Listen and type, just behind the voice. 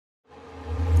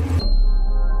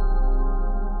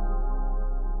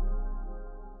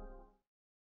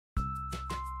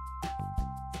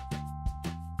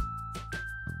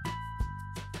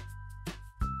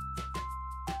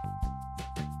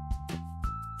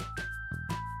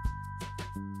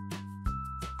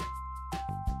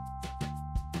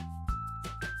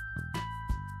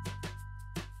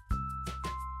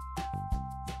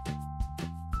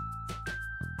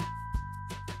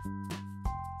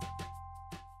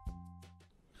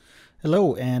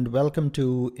Hello and welcome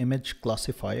to Image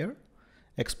Classifier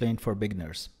Explained for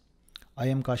Beginners. I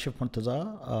am Kashif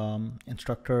Murtaza,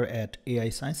 instructor at AI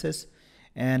Sciences,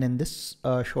 and in this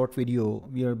short video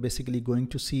we are basically going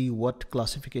to see what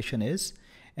classification is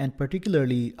and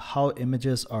particularly how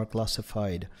images are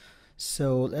classified.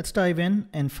 So let's dive in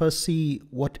and first see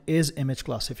what is image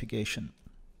classification.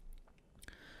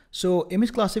 So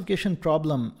image classification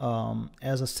problem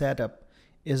as a setup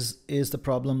is the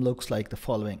problem looks like the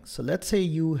following. So let's say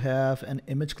you have an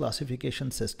image classification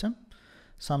system,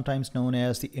 sometimes known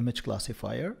as the image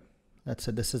classifier. Let's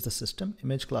say this is the system,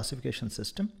 image classification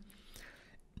system.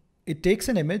 It takes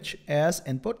an image as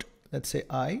input, let's say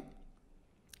I.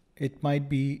 It might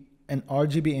be an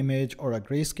RGB image or a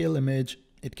grayscale image.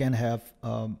 It can have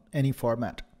any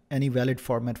format, any valid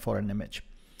format for an image.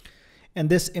 And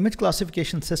this image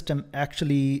classification system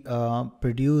actually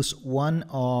produce one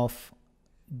of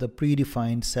the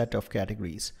predefined set of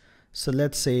categories. So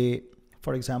let's say,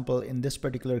 for example, in this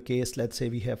particular case, let's say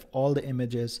we have all the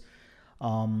images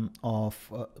all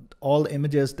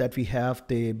images that we have,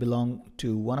 they belong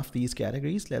to one of these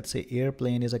categories. Let's say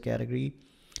airplane is a category,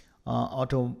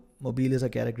 automobile is a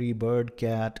category, bird,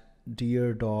 cat,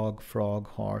 deer, dog, frog,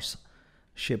 horse,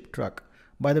 ship, truck.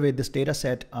 By the way, this data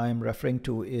set I'm referring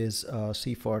to is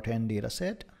C410 data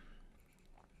set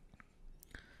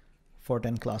for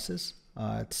 10 classes.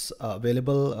 It's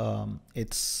available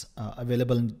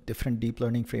in different deep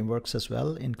learning frameworks as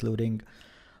well, including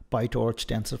PyTorch,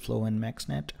 TensorFlow, and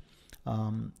MaxNet.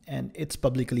 And it's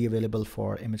publicly available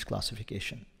for image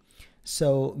classification.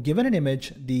 So given an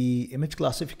image, the image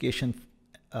classification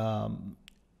module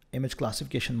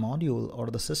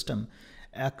or the system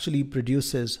actually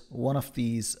produces one of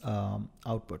these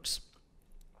outputs.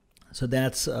 So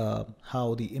that's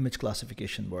how the image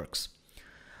classification works.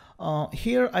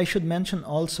 Here I should mention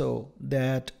also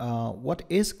that what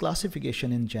is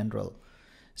classification in general.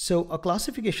 So a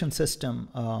classification system,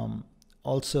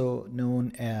 also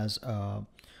known as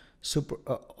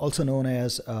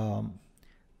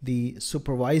the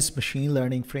supervised machine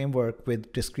learning framework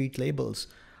with discrete labels,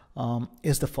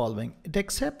 is the following. It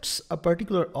accepts a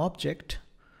particular object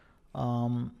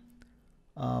in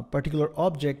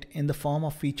the form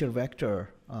of feature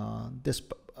vector. This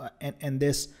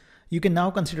you can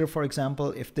now consider, for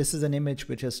example, if this is an image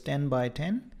which is 10 by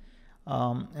 10,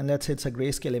 and let's say it's a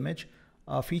grayscale image,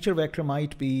 a feature vector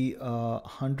might be a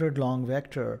 100 long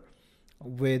vector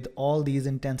with all these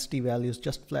intensity values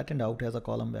just flattened out as a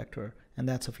column vector, and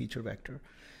that's a feature vector.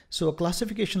 So a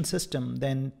classification system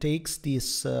then takes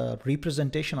this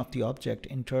representation of the object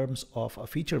in terms of a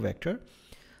feature vector,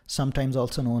 sometimes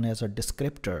also known as a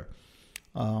descriptor,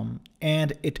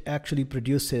 and it actually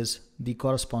produces the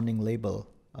corresponding label,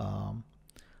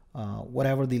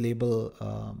 whatever the label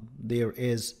there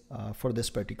is for this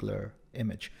particular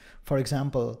image. For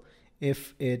example,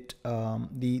 if it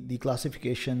the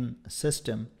classification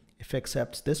system, if it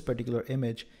accepts this particular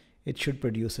image, it should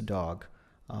produce a dog.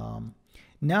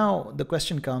 Now the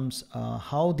question comes,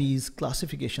 how these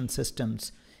classification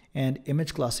systems and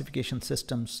image classification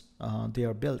systems they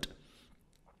are built.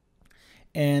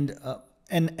 And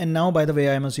now, by the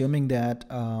way, I'm assuming that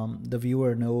the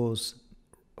viewer knows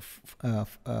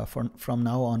from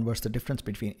now onwards the difference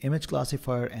between image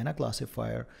classifier and a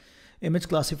classifier. Image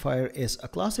classifier is a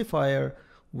classifier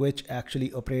which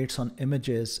actually operates on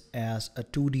images as a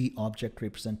 2D object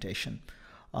representation.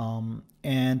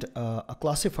 And a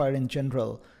classifier in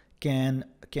general can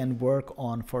work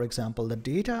on, for example, the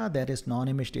data that is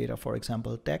non-image data, for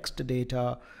example, text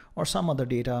data or some other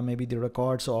data, maybe the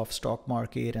records of stock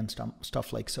market and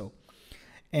stuff like so.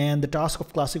 And the task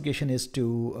of classification is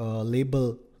to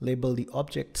label the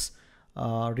objects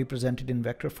represented in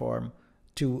vector form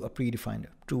to a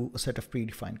set of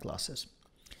predefined classes.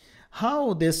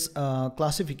 How this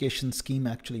classification scheme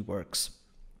actually works.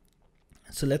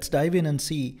 So let's dive in and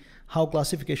see how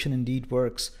classification indeed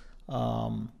works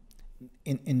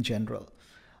in general.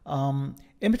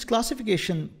 Image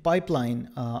classification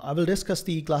pipeline, I will discuss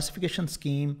the classification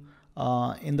scheme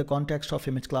in the context of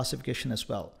image classification as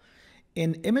well.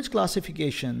 In image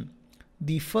classification,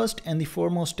 the first and the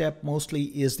foremost step mostly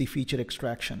is the feature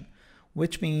extraction,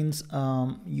 which means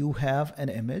you have an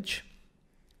image,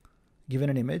 given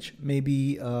an image,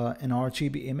 maybe an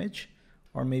RGB image,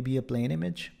 or maybe a plain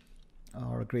image,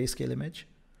 or a grayscale image.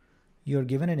 You're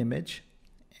given an image,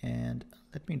 and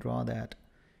let me draw that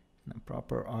in a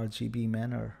proper RGB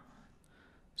manner.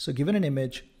 So given an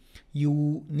image,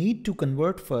 you need to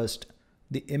convert first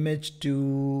the image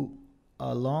to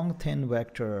a long thin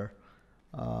vector,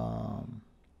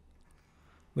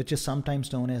 which is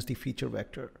sometimes known as the feature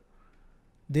vector.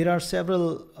 There are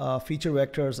several feature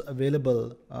vectors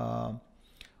available.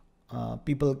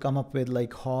 People come up with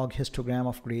like hog histogram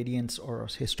of gradients or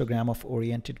histogram of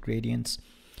oriented gradients.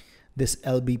 This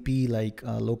LBP, like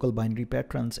local binary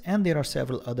patterns, and there are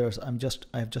several others. I've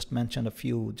just mentioned a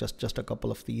few, just a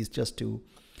couple of these, just to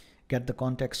get the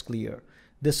context clear.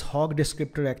 This hog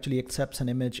descriptor actually accepts an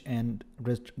image and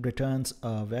returns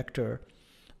a vector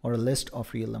or a list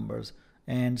of real numbers.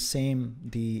 And same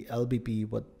the LBP,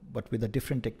 but with a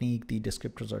different technique, the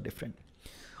descriptors are different.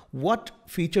 What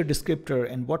feature descriptor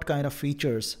and what kind of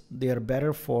features they are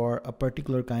better for a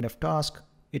particular kind of task,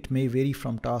 it may vary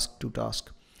from task to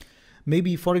task.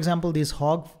 Maybe, for example, these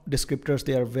hog descriptors,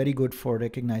 they are very good for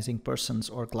recognizing persons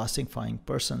or classifying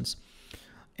persons.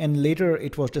 And later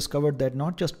it was discovered that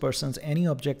not just persons, any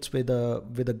objects with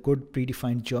a good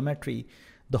predefined geometry,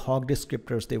 the hog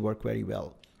descriptors, they work very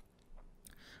well.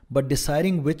 But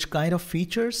deciding which kind of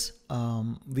features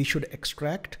we should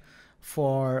extract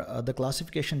for the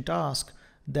classification task,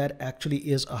 that actually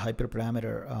is a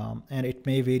hyperparameter, and it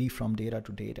may vary from data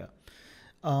to data.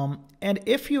 And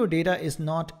if your data is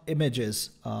not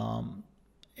images, and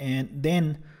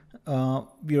then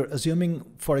we're assuming,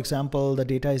 for example, the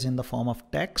data is in the form of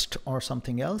text or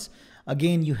something else,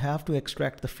 again, you have to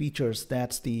extract the features.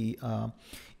 That's the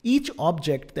each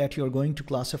object that you're going to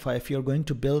classify. If you're going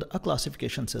to build a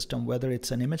classification system, whether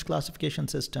it's an image classification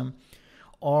system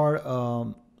or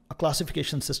a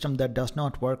classification system that does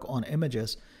not work on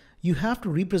images, you have to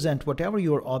represent whatever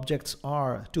your objects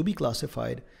are to be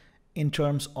classified in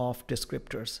terms of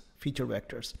descriptors, feature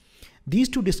vectors. These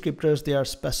two descriptors, they are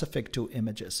specific to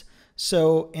images.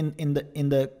 So in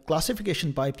the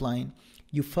classification pipeline,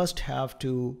 you first have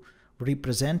to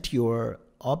represent your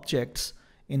objects,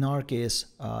 in our case,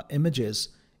 images,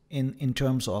 in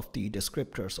terms of the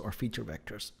descriptors or feature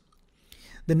vectors.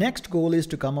 The next goal is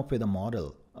to come up with a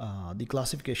model, the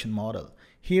classification model.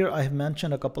 Here I have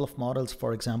mentioned a couple of models.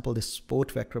 For example, this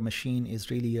sport vector machine is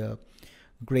really a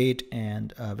great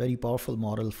and very powerful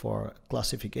model for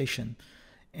classification.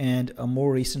 And a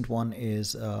more recent one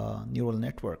is neural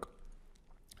network.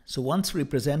 So once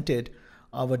represented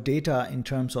our data in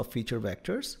terms of feature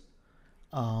vectors,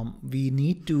 we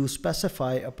need to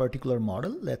specify a particular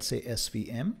model, let's say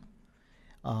SVM.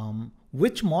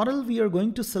 Which model we are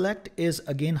going to select is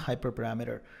again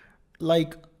hyperparameter.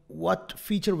 Like what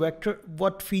feature vector,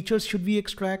 what features should we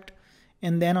extract?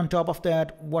 And then on top of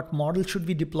that, what model should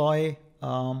we deploy?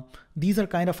 These are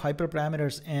kind of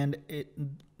hyperparameters, and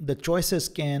the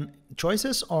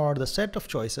choices or the set of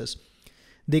choices,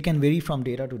 they can vary from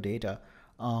data to data.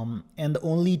 And the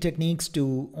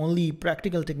only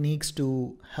practical techniques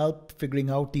to help figuring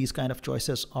out these kind of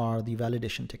choices are the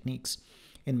validation techniques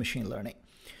in machine learning.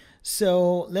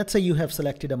 So let's say you have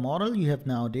selected a model, you have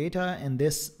now data, and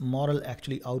this model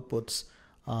actually outputs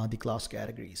the class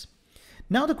categories.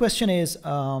 Now the question is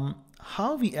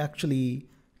how we actually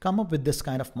come up with this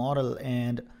kind of model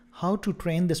and how to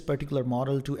train this particular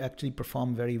model to actually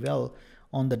perform very well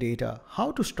on the data.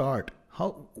 How to start,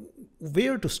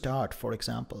 where to start, for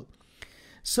example.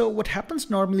 So what happens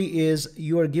normally is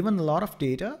you are given a lot of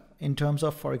data in terms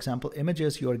of, for example,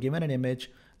 images. You are given an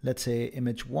image, let's say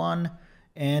image 1,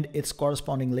 and its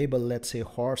corresponding label, let's say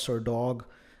horse or dog.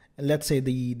 Let's say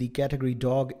the category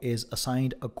dog is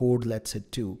assigned a code, let's say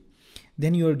 2.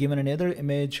 Then you are given another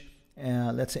image,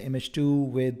 let's say image 2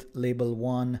 with label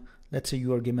 1. Let's say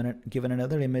you are given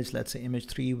another image, let's say image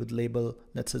 3 with label,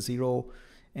 let's say 0.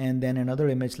 And then another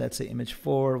image, let's say image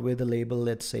 4 with a label,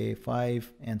 let's say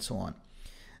 5, and so on.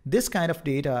 This kind of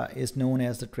data is known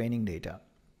as the training data.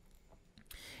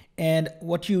 And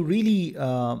what you really,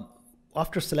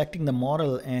 after selecting the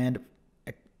model and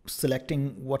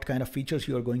selecting what kind of features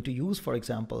you are going to use, for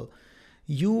example,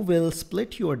 you will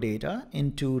split your data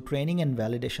into training and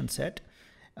validation set.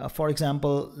 For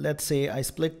example, let's say I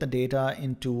split the data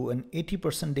into an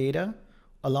 80% data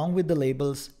along with the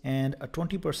labels and a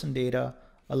 20% data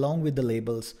along with the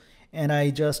labels. And I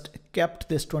just kept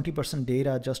this 20%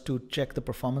 data just to check the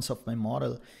performance of my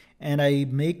model. And I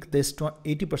make this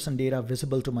 80% data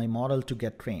visible to my model to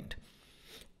get trained.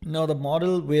 Now the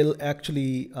model will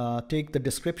actually take the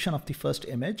description of the first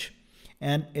image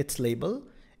and its label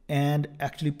and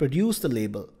actually produce the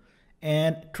label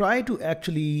and try to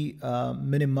actually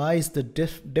minimize the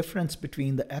difference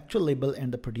between the actual label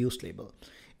and the produced label.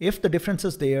 If the difference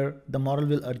is there, the model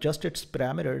will adjust its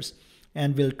parameters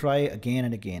and will try again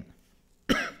and again.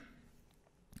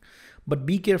 But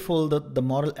be careful that the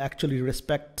model actually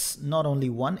respects not only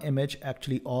one image,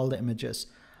 actually all the images.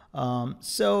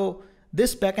 So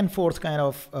this back and forth kind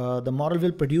of, the model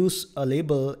will produce a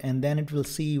label and then it will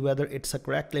see whether it's a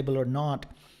correct label or not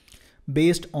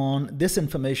based on this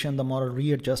information, the model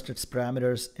readjusts its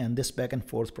parameters, and this back and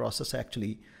forth process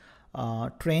actually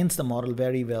trains the model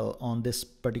very well on this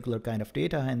particular kind of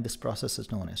data, and this process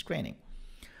is known as training.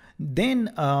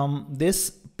 Then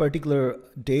this particular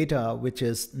data, which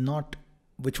was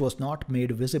not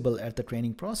made visible at the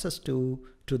training process to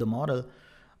the model,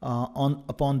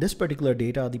 upon this particular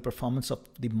data, the performance of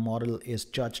the model is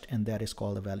judged, and that is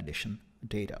called the validation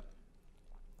data.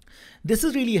 This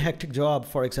is really a hectic job.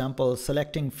 For example,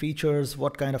 selecting features,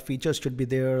 what kind of features should be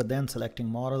there, then selecting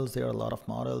models. There are a lot of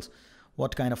models.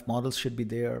 What kind of models should be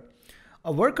there?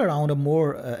 A workaround, a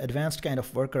more advanced kind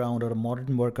of workaround or a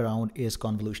modern workaround is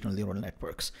convolutional neural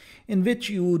networks, in which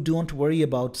you don't worry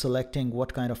about selecting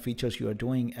what kind of features you are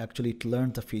doing. Actually, it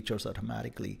learns the features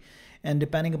automatically. And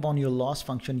depending upon your loss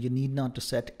function, you need not to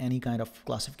set any kind of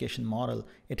classification model.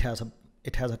 It has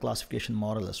a classification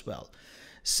model as well.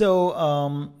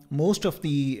 So most of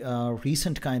the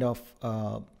recent kind of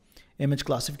image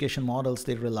classification models,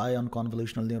 they rely on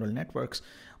convolutional neural networks.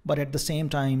 But at the same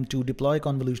time, to deploy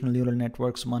convolutional neural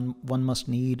networks, one must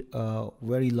need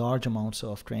very large amounts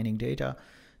of training data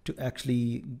to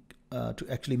actually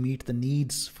meet the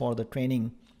needs for the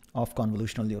training of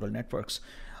convolutional neural networks.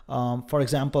 For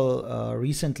example,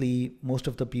 recently, most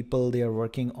of the people, they are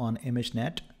working on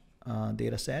ImageNet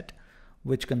data set,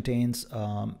 which contains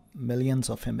millions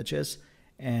of images,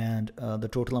 and the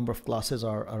total number of classes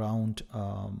are around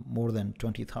more than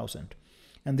 20,000.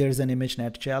 And there is an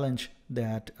ImageNet challenge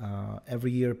that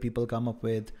every year people come up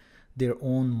with their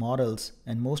own models,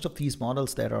 and most of these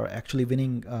models that are actually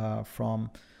winning from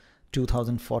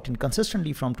 2014,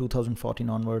 consistently from 2014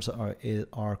 onwards,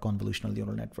 are convolutional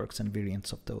neural networks and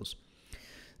variants of those.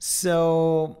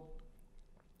 So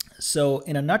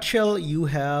in a nutshell, you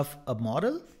have a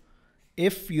model.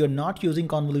 If you're not using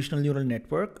convolutional neural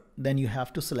network, then you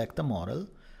have to select the model.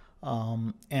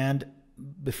 And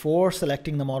before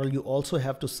selecting the model, you also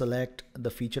have to select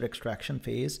the feature extraction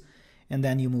phase, and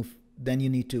then you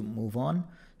need to move on.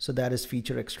 So that is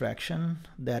feature extraction.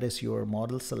 That is your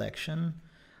model selection.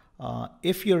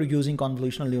 If you're using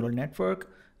convolutional neural network,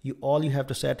 all you have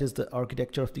to set is the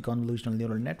architecture of the convolutional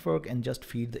neural network and just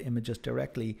feed the images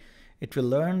directly. It will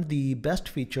learn the best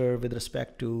feature with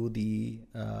respect to the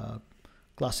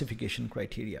classification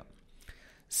criteria.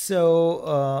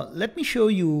 So let me show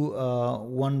you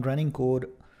one running code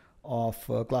of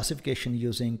classification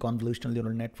using convolutional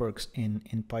neural networks in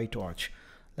PyTorch.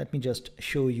 Let me just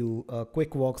show you a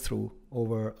quick walkthrough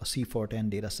over a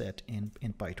C410 dataset in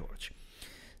PyTorch.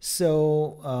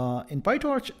 So in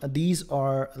PyTorch, these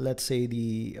are, let's say,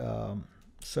 the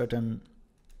certain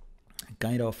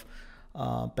kind of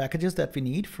packages that we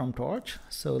need from Torch.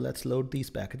 So let's load these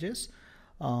packages.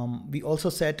 We also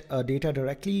set data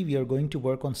directly. We are going to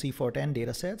work on C410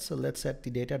 datasets. So let's set the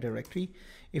data directory.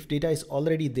 If data is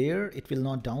already there, it will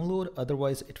not download.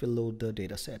 Otherwise, it will load the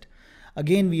dataset.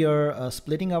 Again, we are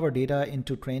splitting our data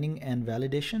into training and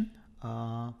validation.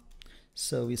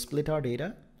 So we split our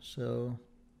data. So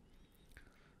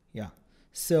yeah.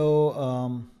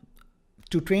 So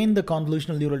to train the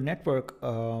convolutional neural network,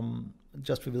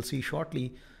 just we will see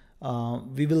shortly,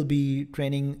 we will be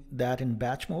training that in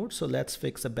batch mode. So let's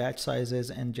fix the batch sizes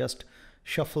and just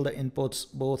shuffle the inputs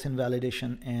both in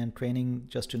validation and training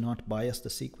just to not bias the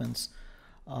sequence.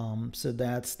 So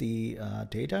that's the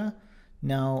data.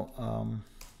 Now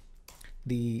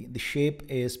the shape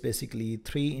is basically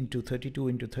 3 into 32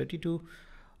 into 32.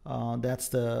 That's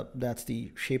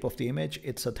the shape of the image.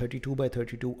 It's a 32 by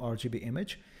 32 RGB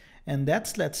image, and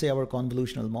that's, let's say, our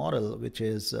convolutional model, which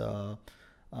is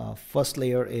first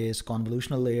layer is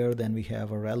convolutional layer, then we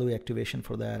have a ReLU activation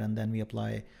for that, and then we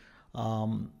apply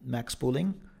max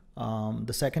pooling.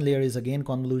 The second layer is again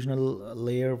convolutional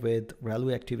layer with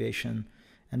ReLU activation,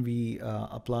 and we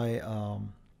apply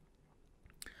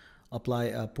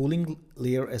a pooling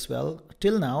layer as well.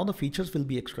 Till now, the features will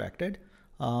be extracted.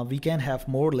 We can have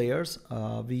more layers.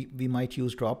 We might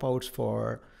use dropouts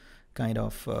for kind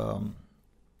of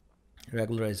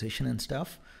regularization and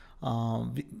stuff.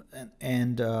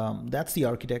 That's the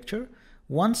architecture.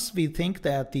 Once we think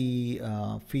that the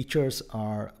features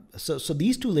are, so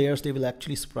these two layers, they will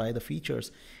actually supply the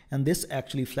features, and this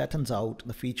actually flattens out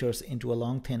the features into a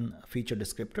long thin feature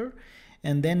descriptor.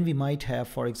 And then we might have,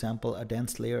 for example, a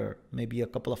dense layer, maybe a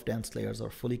couple of dense layers or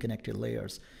fully connected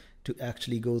layers to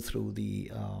actually go through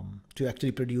the, to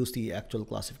actually produce the actual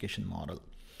classification model.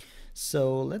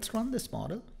 So let's run this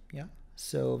model. Yeah.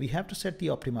 So we have to set the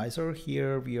optimizer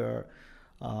here. We are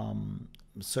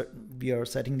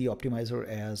setting the optimizer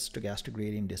as stochastic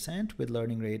gradient descent with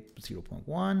learning rate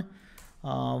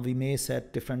 0.1. We may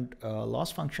set different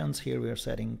loss functions. Here we are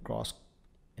setting cross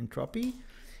entropy,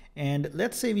 And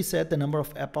let's say we set the number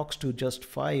of epochs to just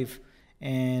 5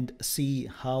 and see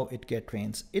how it gets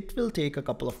trained. It will take a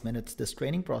couple of minutes. This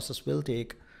training process will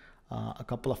take a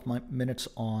couple of minutes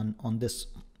on this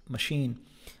machine.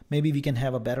 Maybe we can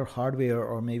have a better hardware,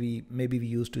 or maybe we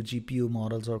use two GPU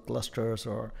models or clusters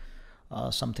or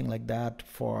something like that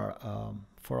for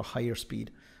a higher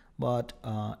speed. But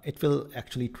it will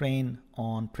actually train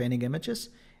on training images,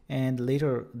 and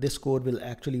later this code will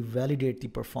actually validate the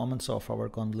performance of our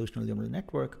convolutional neural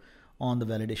network on the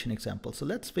validation example. So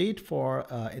let's wait for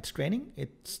its training.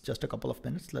 It's just a couple of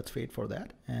minutes. Let's wait for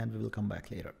that, and we will come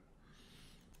back later.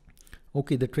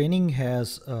 Okay, the training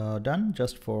has done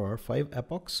just for 5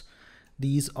 epochs.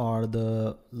 These are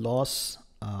the loss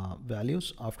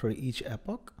values after each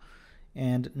epoch,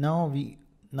 and now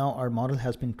our model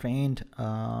has been trained.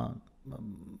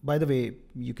 By the way,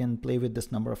 you can play with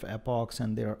this number of epochs,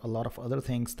 and there are a lot of other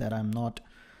things that I'm not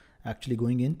actually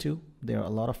going into. There are a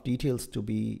lot of details to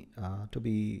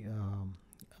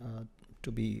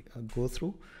go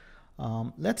through.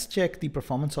 Let's check the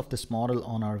performance of this model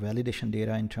on our validation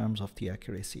data in terms of the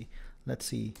accuracy. Let's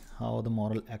see how the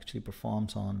model actually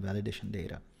performs on validation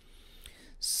data.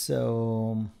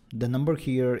 So the number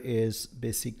here is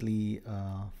basically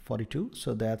 42.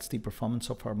 So that's the performance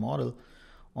of our model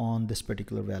on this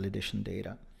particular validation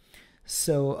data.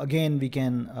 So again, we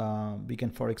can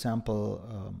for example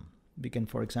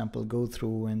go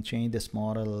through and change this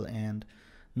model and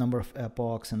number of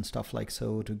epochs and stuff like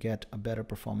so to get a better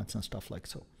performance and stuff like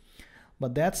so.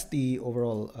 But that's the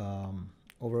overall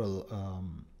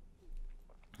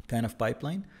kind of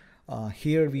pipeline.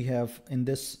 Here we have, in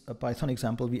this Python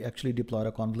example, we actually deployed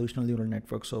a convolutional neural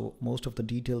network. So most of the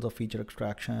details of feature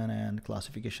extraction and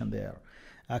classification, they are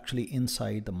actually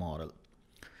inside the model.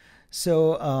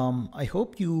 So I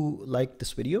hope you liked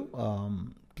this video.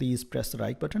 Please press the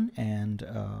like button and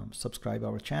subscribe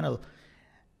our channel,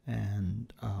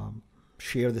 and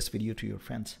share this video to your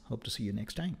friends. Hope to see you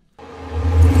next time.